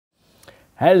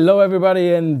Hello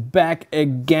everybody, and back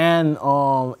again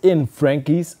in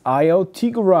Franky's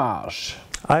IoT Garage.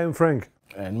 I am Frank.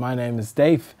 And my name is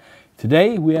Dave.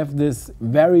 Today we have this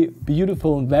very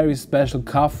beautiful and very special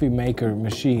coffee maker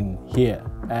machine here,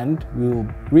 and we'll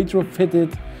retrofit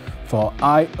it for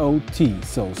IoT,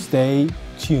 so stay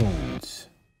tuned.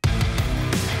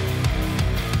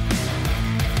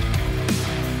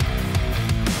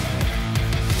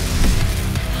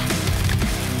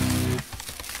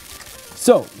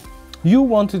 So, you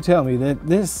want to tell me that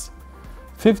this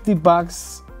 50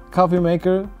 bucks coffee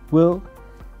maker will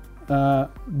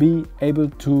be able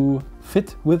to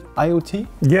fit with IoT?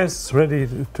 Yes, ready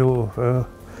to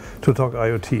talk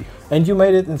IoT. And you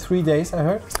made it in 3 days, I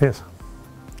heard? Yes,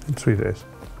 in 3 days.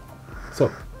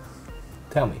 So,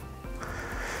 tell me.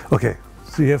 Okay,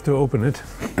 so you have to open it.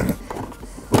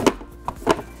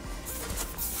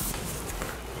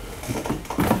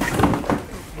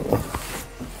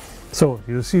 So,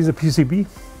 you see the PCB?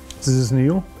 This is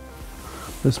new.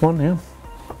 This one here.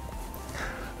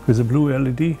 With a blue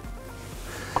LED.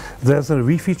 There's a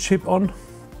Wi-Fi chip on.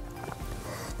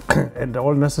 And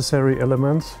all necessary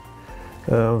elements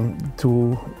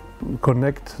to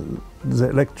connect the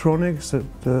electronics,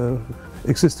 the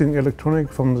existing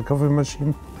electronic from the coffee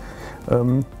machine,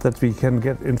 that we can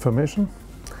get information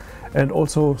and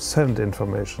also send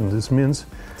information. This means...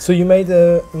 So you made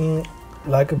a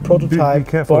like a prototype.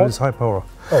 Be careful, board? it's high power.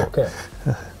 Oh, okay.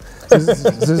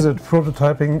 This is a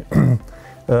prototyping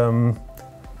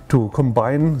to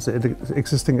combine the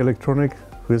existing electronic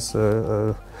with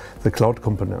the cloud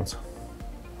components.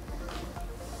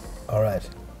 All right.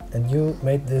 And you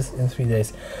made this in 3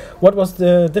 days. What was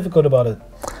the difficult about it?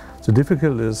 The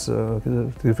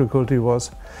difficulty was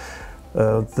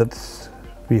that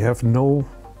we have no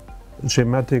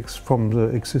schematics from the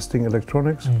existing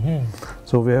electronics. Mm-hmm.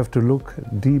 So we have to look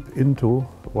deep into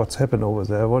what's happened over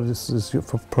there. What is this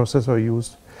processor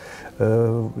used?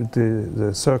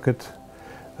 The circuit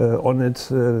on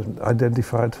it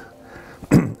identified,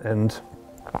 and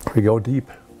we go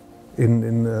deep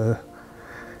in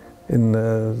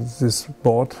this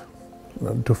board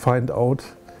to find out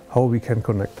how we can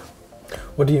connect.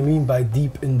 What do you mean by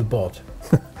deep in the board?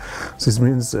 This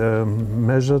means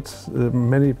measured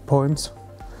many points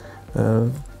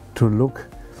to look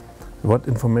what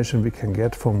information we can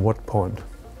get from what point.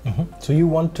 Mm-hmm. So you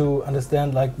want to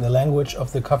understand like the language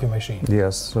of the coffee machine?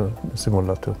 Yes,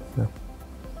 similar to, yeah.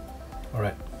 All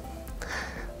right.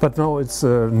 But now it's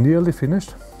nearly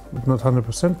finished, not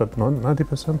 100%, but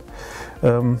 90%.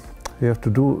 We have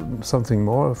to do something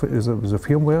more with the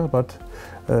firmware, but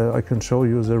I can show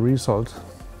you the result,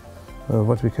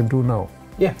 what we can do now.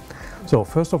 Yeah. So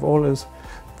first of all is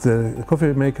the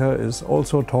coffee maker is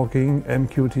also talking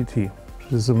MQTT.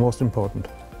 This is the most important.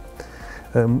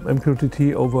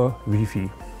 MQTT over Wi-Fi.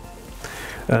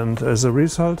 And as a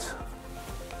result,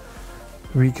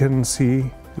 we can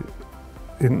see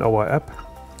in our app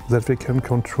that we can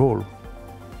control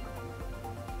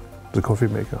the coffee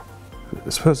maker.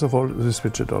 First of all, we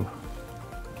switch it on.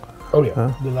 Oh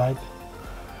yeah, the light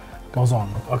goes on,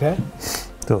 okay?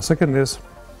 The second is,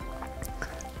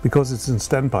 because it's in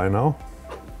standby now.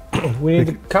 We need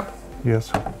the cup?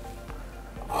 Yes.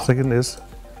 Second is,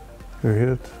 you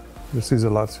hear it, you see the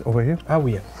lights over here? Oh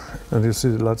yeah. And you see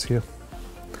the lights here.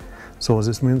 So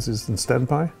this means it's in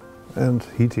standby and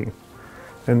heating.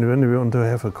 And when we want to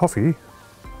have a coffee,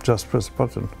 just press the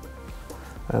button.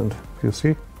 And you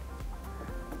see,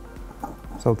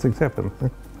 something's happened.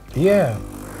 Yeah.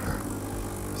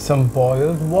 Some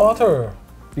boiled water,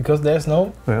 because there's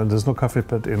no... There's no coffee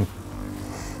pad in.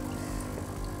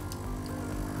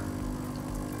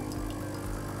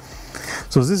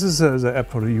 So this is the app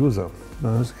for the user.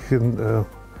 You can,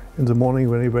 in the morning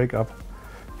when he wake up,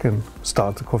 can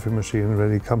start the coffee machine.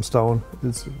 When he comes down,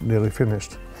 it's nearly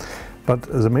finished. But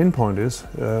the main point is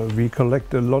we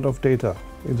collect a lot of data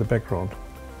in the background.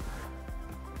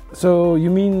 So you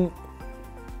mean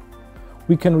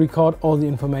we can record all the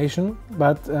information,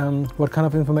 but what kind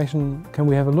of information? Can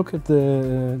we have a look at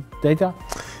the data?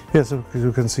 Yes, so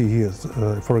you can see here,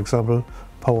 for example,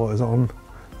 power is on,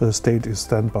 the state is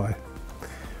standby.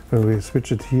 When we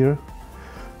switch it here,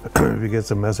 we get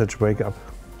the message wake up.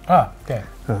 Ah, okay.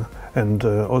 And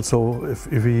also, if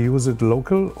we use it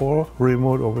local or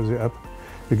remote over the app,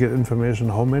 we get information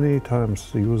how many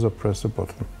times the user pressed the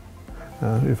button.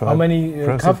 How many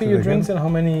coffee you drink and how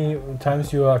many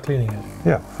times you are cleaning it?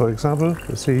 Yeah, for example,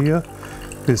 you see here,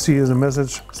 we see the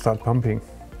message start pumping.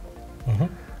 Mm-hmm.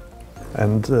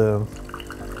 And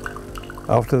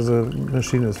after the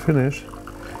machine is finished,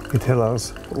 it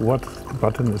tells us what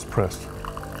button is pressed.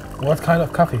 What kind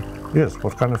of coffee? Yes,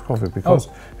 what kind of coffee? Because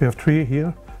we have three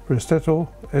here: ristretto,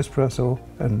 espresso,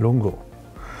 and lungo.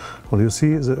 Well, you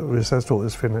see, the ristretto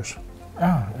is finished.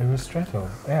 Ah, a ristretto.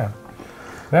 Yeah,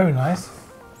 very nice,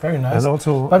 very nice. And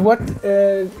also, but what?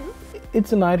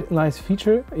 It's a nice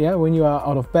feature. Yeah, when you are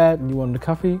out of bed and you want the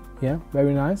coffee. Yeah,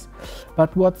 very nice.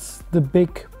 But what's the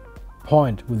big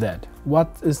point with that? What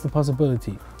is the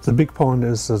possibility? The big point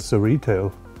is that the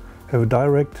retail have a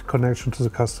direct connection to the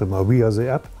customer via the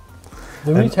app.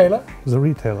 The retailer? The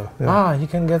retailer, yeah. Ah, you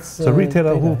can get the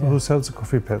retailer data, who sells the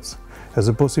coffee pads has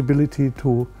a possibility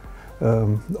to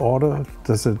order,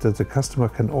 that the customer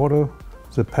can order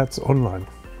the pads online.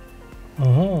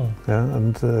 Mm-hmm. Yeah,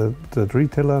 and the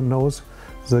retailer knows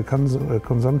the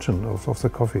consumption of the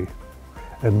coffee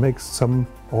and makes some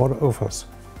order offers.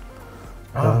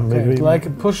 Okay. Maybe like a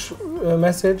push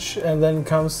message, and then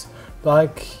comes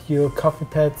like your coffee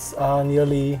pads are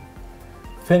nearly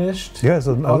finished. Yes,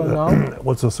 and now.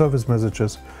 also service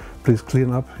messages. Please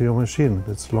clean up your machine.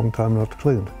 It's a long time not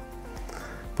cleaned.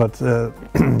 But the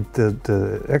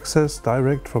access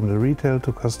direct from the retail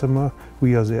to customer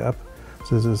via the app,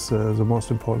 this is the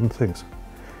most important things.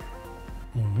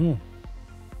 Mm-hmm.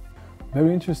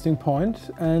 Very interesting point.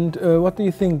 And what do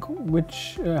you think?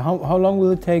 How long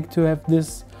will it take to have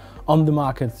this on the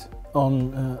market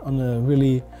on a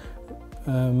really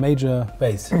major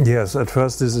base? Yes, at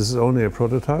first this is only a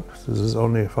prototype. This is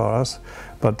only for us.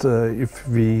 But if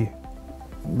we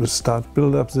start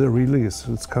build up the release,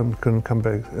 it can come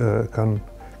back, can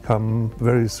come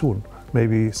very soon.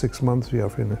 Maybe 6 months we are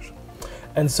finished.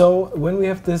 And so when we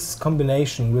have this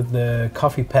combination with the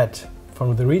coffee pad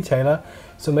from the retailer,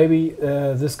 so maybe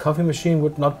this coffee machine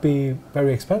would not be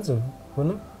very expensive,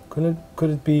 wouldn't it? Could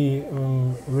it be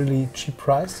really cheap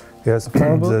price? Yes,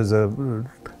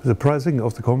 the pricing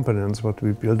of the components what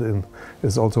we build in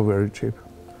is also very cheap.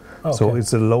 Okay. So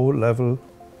it's a low level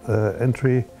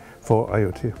entry for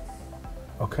IoT.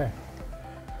 Okay.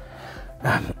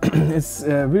 It's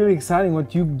really exciting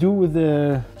what you do with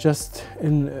just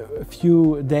in a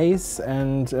few days,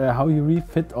 and how you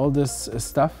refit all this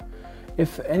stuff.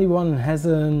 If anyone has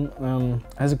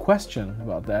a question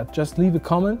about that, just leave a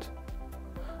comment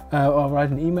or write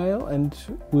an email, and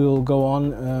we'll go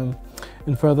on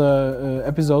in further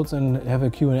episodes and have a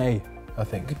Q&A, I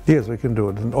think. Yes, we can do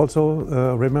it. And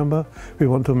also remember, we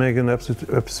want to make an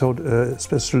episode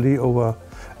especially over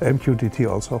MQTT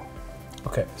also.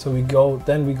 Okay, so we go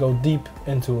deep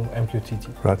into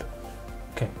MQTT. Right.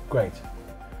 Okay, great.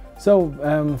 So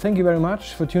thank you very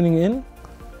much for tuning in.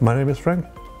 My name is Frank.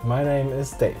 My name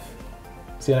is Dave.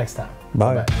 See you next time.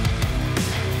 Bye. Bye-bye.